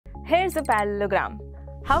Here's a parallelogram.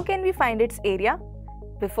 How can we find its area?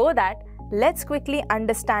 Before that, let's quickly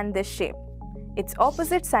understand this shape. Its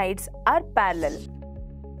opposite sides are parallel.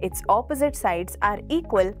 Its opposite sides are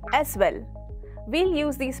equal as well. We'll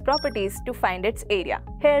use these properties to find its area.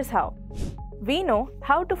 Here's how. We know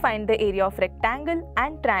how to find the area of rectangle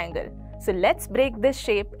and triangle. So let's break this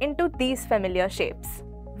shape into these familiar shapes.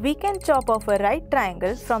 We can chop off a right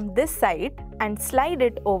triangle from this side and slide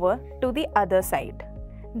it over to the other side.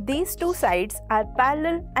 These two sides are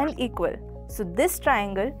parallel and equal. So this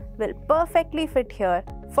triangle will perfectly fit here,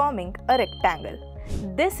 forming a rectangle.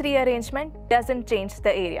 This rearrangement doesn't change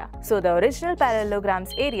the area. So the original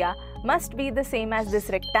parallelogram's area must be the same as this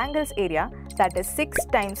rectangle's area, that is 6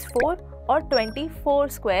 times 4 or 24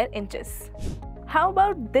 square inches. How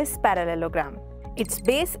about this parallelogram? Its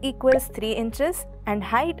base equals 3 inches and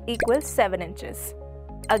height equals 7 inches.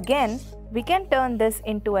 Again, we can turn this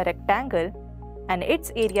into a rectangle and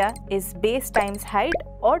its area is base times height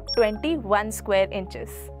or 21 square inches.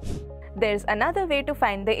 There's another way to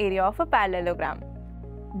find the area of a parallelogram.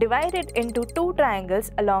 Divide it into two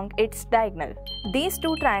triangles along its diagonal. These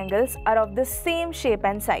two triangles are of the same shape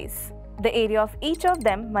and size. The area of each of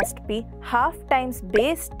them must be half times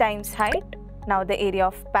base times height. Now the area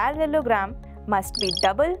of parallelogram must be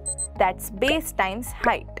double, that's base times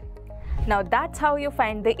height. Now that's how you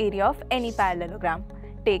find the area of any parallelogram.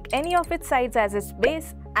 Take any of its sides as its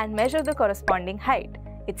base and measure the corresponding height.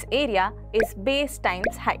 Its area is base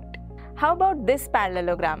times height. How about this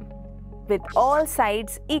parallelogram? With all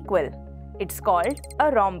sides equal. It's called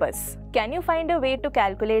a rhombus. Can you find a way to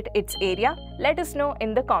calculate its area? Let us know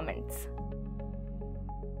in the comments.